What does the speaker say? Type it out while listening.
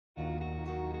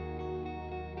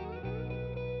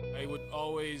I would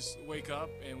always wake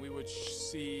up and we would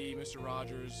see Mr.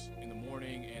 Rogers in the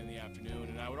morning and the afternoon,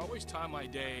 and I would always time my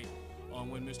day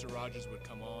on when Mr. Rogers would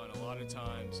come on. A lot of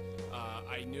times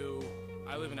I knew,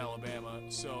 I live in Alabama,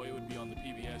 so it would be on the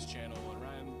PBS channel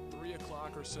around 3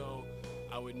 o'clock or so.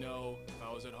 I would know if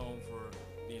I was at home for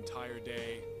the entire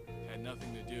day, had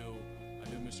nothing to do, I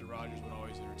knew Mr. Rogers would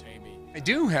always entertain me. I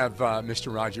do have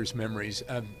Mr. Rogers memories,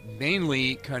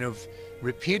 mainly kind of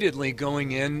repeatedly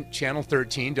going in Channel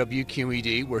 13,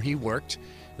 WQED, where he worked,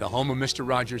 the home of Mr.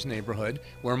 Rogers' neighborhood,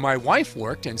 where my wife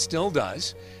worked and still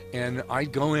does. And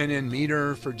I'd go in and meet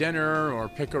her for dinner or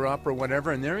pick her up or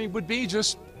whatever, and there he would be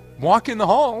just walking the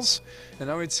halls.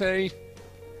 And I would say,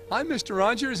 "Hi, Mr.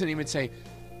 Rogers," and he would say,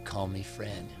 "Call me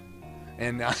Fred."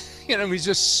 And, you know, he's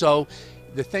just so,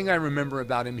 the thing I remember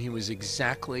about him, he was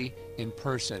exactly in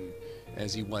person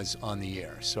as he was on the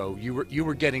air. So you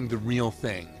were getting the real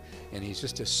thing. And he's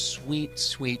just a sweet,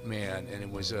 sweet man, and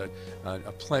it was a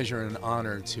pleasure and an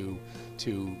honor to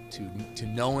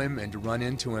know him and to run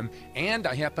into him. And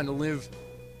I happen to live,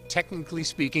 technically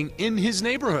speaking, in his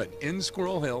neighborhood, in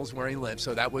Squirrel Hills, where he lived.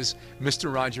 So that was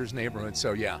Mr. Rogers' neighborhood.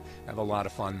 So yeah, I have a lot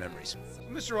of fond memories.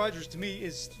 Mr. Rogers to me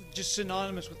is just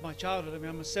synonymous with my childhood. I mean,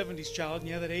 I'm a 70s child, and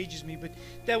yeah, that ages me, but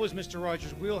that was Mr.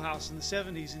 Rogers' wheelhouse in the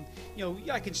 70s. And, you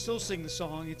know, I can still sing the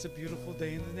song, "It's a Beautiful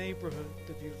Day in the Neighborhood,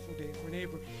 a beautiful day for a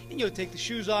neighbor." And, you know, take the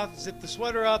shoes off, zip the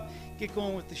sweater up, get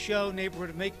going with the show, Neighborhood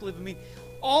of Make-Believe. I mean,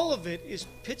 all of it is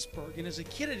Pittsburgh. And as a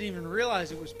kid, I didn't even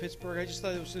realize it was Pittsburgh. I just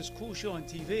thought it was this cool show on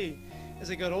TV. As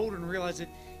I got older and realized that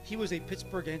he was a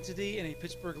Pittsburgh entity and a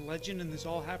Pittsburgh legend, and this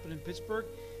all happened in Pittsburgh,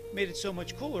 made it so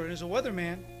much cooler. And as a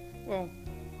weatherman, well,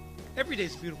 every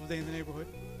day's a beautiful day in the neighborhood.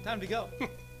 Time to go.